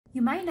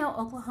You might know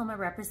Oklahoma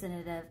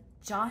Representative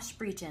Josh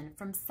Brecheen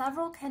from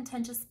several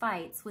contentious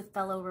fights with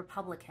fellow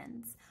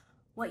Republicans.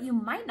 What you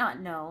might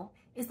not know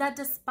is that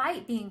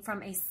despite being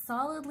from a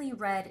solidly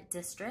red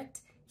district,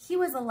 he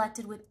was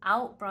elected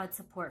without broad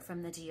support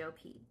from the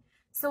GOP.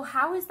 So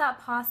how is that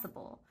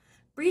possible?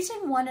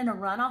 Brecheen won in a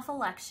runoff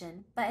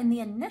election, but in the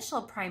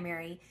initial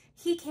primary,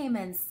 he came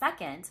in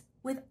second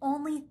with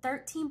only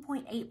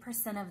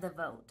 13.8% of the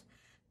vote.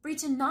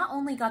 Brecheen not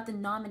only got the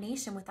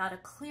nomination without a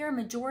clear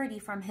majority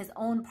from his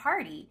own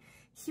party,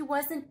 he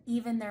wasn't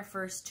even their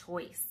first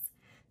choice.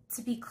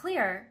 To be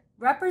clear,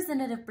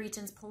 Representative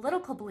Brecheen's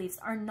political beliefs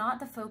are not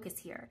the focus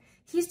here.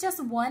 He's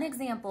just one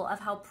example of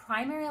how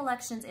primary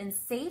elections in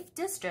safe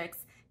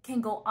districts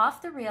can go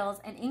off the rails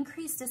and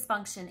increase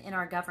dysfunction in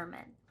our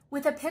government.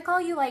 With a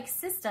pick-all-you-like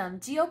system,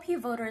 GOP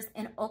voters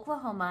in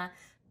Oklahoma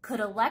could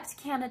elect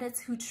candidates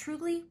who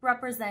truly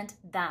represent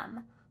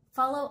them.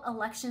 Follow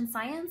Election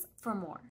Science for more.